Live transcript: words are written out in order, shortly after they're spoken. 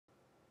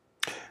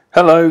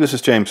Hello, this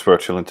is James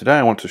Virtual, and today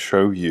I want to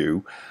show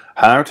you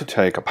how to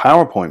take a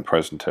PowerPoint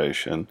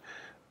presentation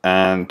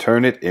and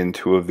turn it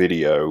into a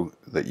video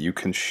that you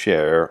can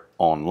share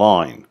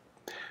online.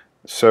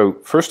 So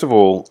first of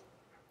all,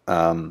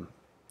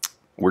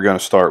 we're going to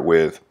start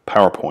with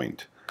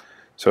PowerPoint.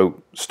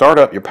 So start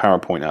up your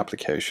PowerPoint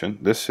application.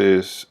 This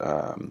is,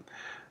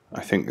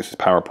 I think this is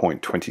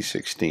PowerPoint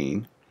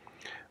 2016.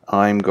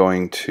 I'm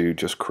going to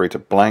just create a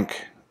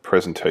blank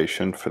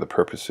presentation for the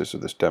purposes of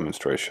this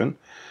demonstration.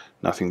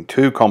 Nothing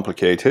too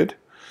complicated.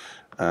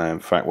 In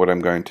fact, what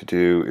I'm going to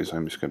do is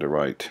I'm just going to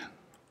write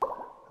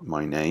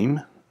my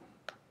name.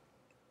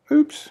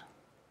 Oops,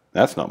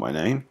 that's not my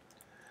name.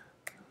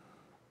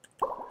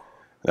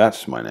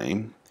 That's my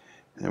name.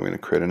 And we're going to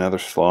create another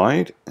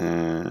slide,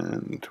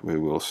 and we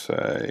will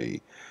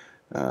say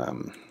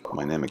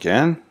my name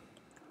again,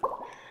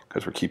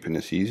 because we're keeping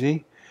this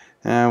easy.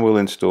 And we'll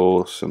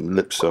install some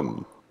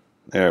Lipsum.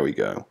 There we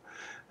go.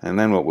 And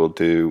then what we'll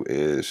do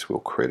is we'll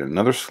create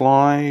another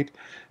slide,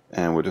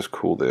 and we'll just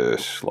call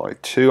this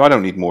slide 2. I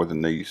don't need more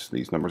than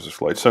these numbers of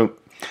slides. So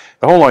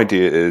the whole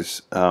idea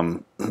is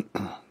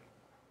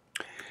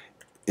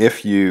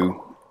if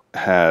you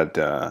had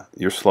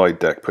your slide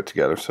deck put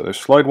together, so there's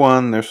slide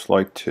 1, there's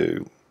slide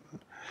 2.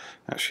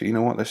 Actually, you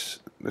know what, let's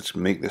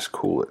make this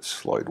cool at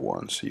slide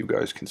 1 so you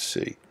guys can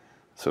see.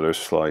 So there's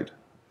slide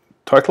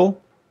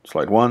title,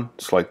 slide 1,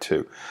 slide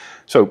 2.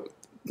 So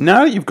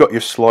now that you've got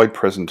your slide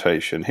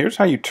presentation, here's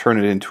how you turn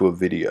it into a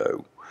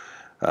video.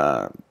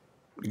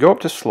 Go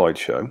up to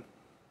slideshow.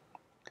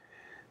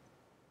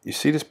 You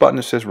see this button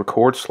that says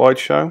record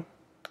slideshow?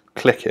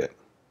 Click it.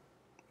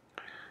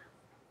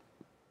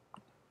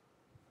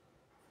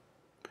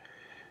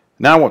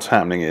 Now what's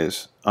happening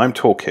is I'm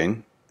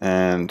talking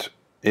and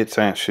it's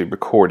actually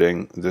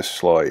recording this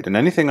slide, and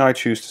anything I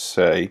choose to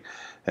say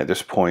at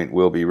this point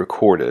will be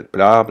recorded,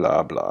 blah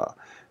blah blah.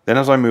 Then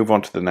as I move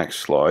on to the next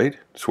slide,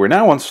 so we're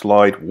now on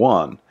slide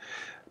 1,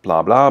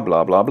 blah blah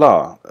blah blah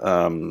blah,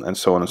 and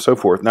so on and so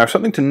forth. Now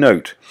something to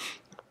note,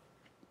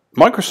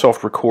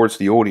 Microsoft records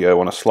the audio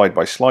on a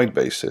slide-by-slide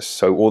basis,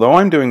 so although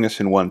I'm doing this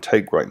in one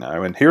take right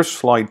now, and here's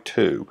slide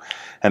 2,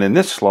 and in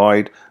this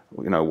slide,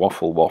 you know,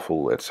 waffle,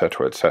 waffle,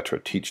 etc., etc.,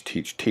 teach,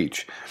 teach,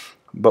 teach.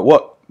 But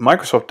what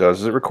Microsoft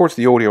does is it records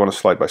the audio on a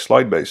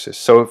slide-by-slide basis.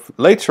 So if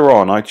later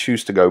on I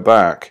choose to go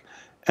back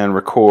and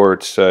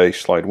record, say,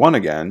 slide 1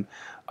 again,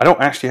 I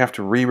don't actually have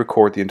to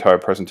re-record the entire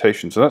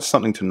presentation, so that's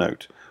something to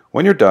note.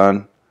 When you're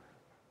done,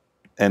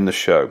 end the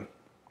show.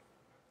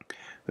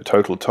 The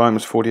total time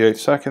is 48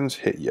 seconds,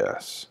 hit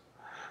yes.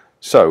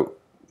 So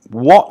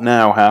what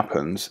now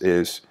happens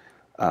is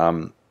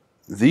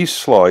these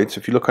slides,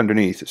 if you look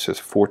underneath, it says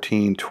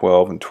 14,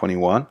 12, and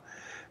 21.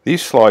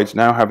 These slides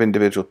now have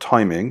individual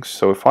timings,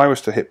 so if I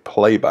was to hit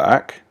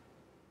playback,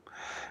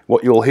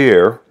 what you'll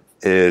hear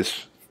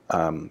is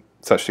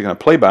it's actually going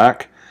to play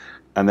back,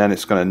 and then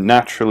it's going to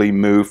naturally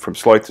move from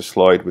slide to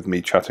slide with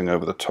me chatting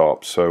over the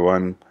top. So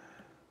I'm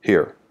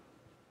here.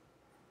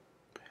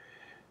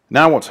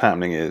 Now what's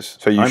happening is,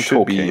 so you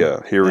should be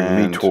hearing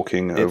me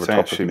talking over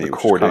top of me,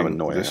 recording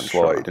this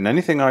slide. And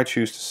anything I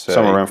choose to say,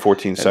 somewhere around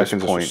 14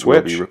 seconds point,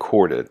 will be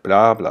recorded,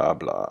 blah, blah,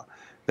 blah.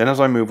 Then as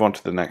I move on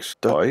to the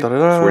next slide, so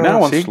we're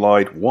now on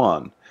slide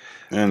 1,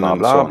 and blah,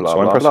 blah, blah,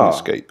 so I'm pressing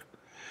escape.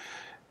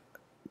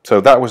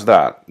 So that was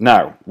that.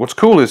 Now, what's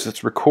cool is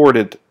it's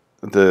recorded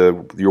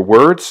your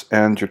words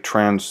and your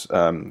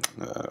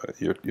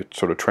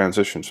sort of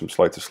transitions from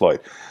slide to slide.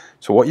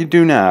 So what you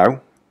do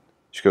now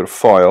is you go to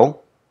File,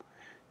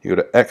 you go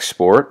to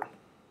Export,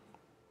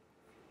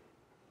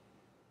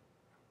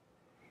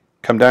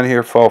 come down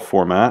here, File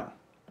Format,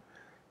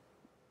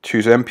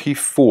 choose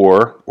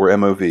MP4 or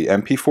MOV.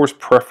 MP4 is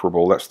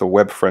preferable, that's the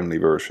web-friendly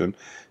version.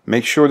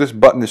 Make sure this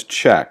button is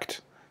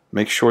checked.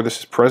 Make sure this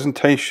is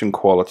presentation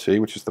quality,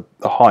 which is the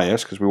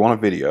highest because we want a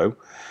video.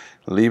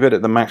 Leave it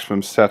at the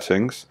maximum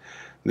settings.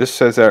 This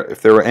says that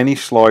if there are any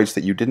slides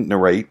that you didn't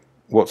narrate,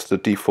 what's the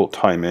default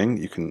timing.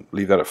 You can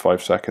leave that at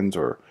 5 seconds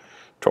or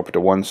drop it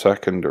to 1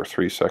 second or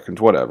 3 seconds,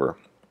 whatever.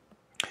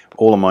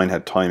 All of mine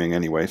had timing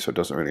anyway, so it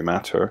doesn't really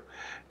matter.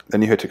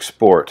 Then you hit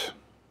export.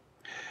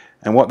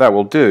 And what that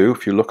will do,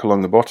 if you look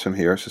along the bottom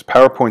here, it says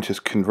PowerPoint is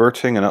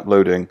converting and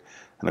uploading,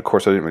 and of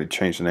course I didn't really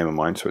change the name of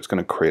mine, so it's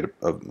going to create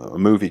a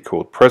movie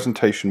called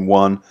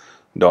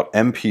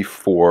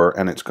presentation1.mp4,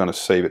 and it's going to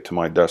save it to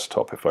my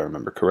desktop if I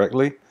remember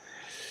correctly.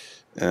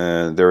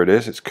 There it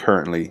is, it's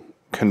currently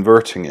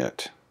converting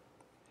it.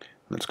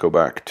 Let's go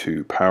back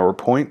to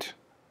PowerPoint.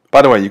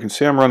 By the way, you can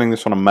see I'm running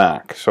this on a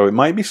Mac, so it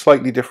might be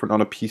slightly different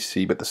on a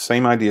PC, but the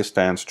same idea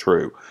stands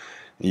true.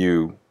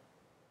 You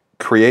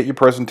create your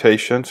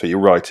presentation, so you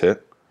write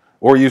it,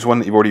 or use one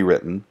that you've already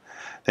written.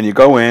 Then you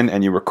go in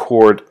and you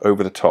record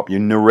over the top. You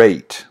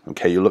narrate,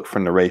 okay, you look for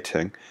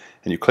narrating,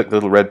 and you click the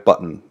little red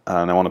button.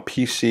 Now on a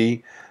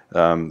PC,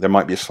 there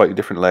might be a slightly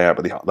different layout,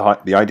 but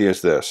the idea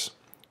is this.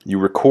 You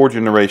record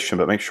your narration,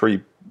 but make sure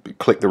you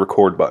click the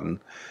record button.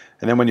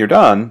 And then when you're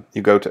done,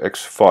 you go to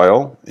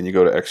File, and you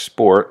go to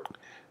Export,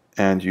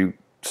 and you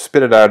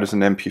spit it out as an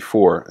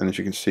MP4, and as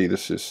you can see,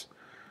 this is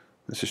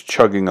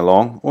chugging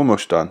along,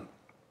 almost done.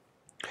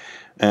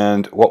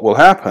 And what will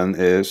happen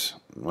is,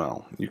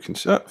 well, you can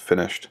see,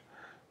 finished.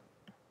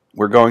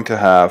 We're going to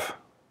have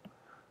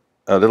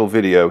a little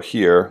video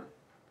here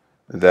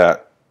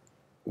that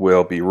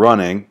will be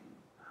running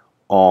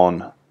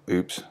on,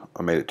 oops,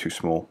 I made it too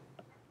small.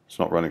 It's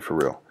not running for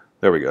real.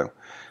 There we go.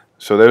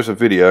 So there's a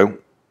video,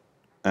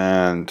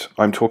 and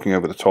I'm talking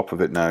over the top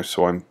of it now,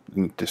 so I'm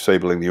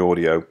disabling the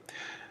audio.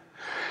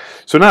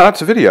 So now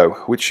that's a video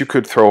which you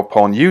could throw up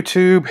on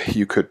YouTube.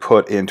 You could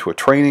put into a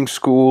training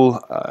school,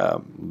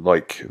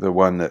 like the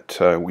one that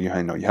you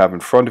have in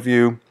front of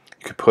you.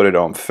 You could put it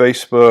on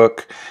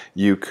Facebook.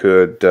 You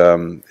could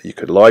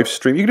live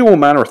stream. You can do all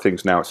manner of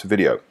things now. It's a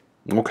video.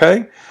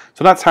 Okay,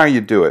 so that's how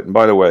you do it. And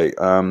by the way,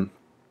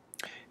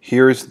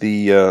 here's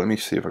the. Let me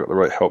see if I got the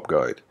right help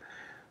guide.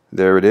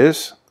 There it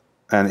is,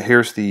 and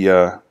here's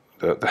the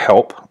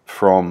help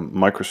from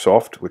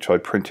Microsoft, which I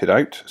printed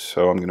out.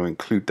 So I'm going to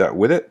include that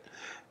with it.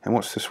 And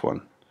what's this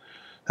one?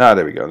 Ah,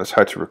 there we go. That's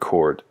how to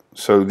record.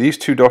 So these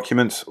two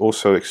documents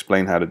also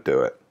explain how to do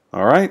it.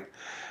 All right.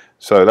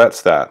 So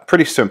that's that.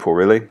 Pretty simple,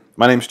 really.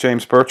 My name's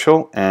James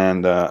Burchell,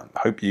 and I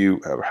hope you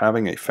are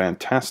having a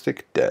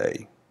fantastic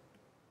day.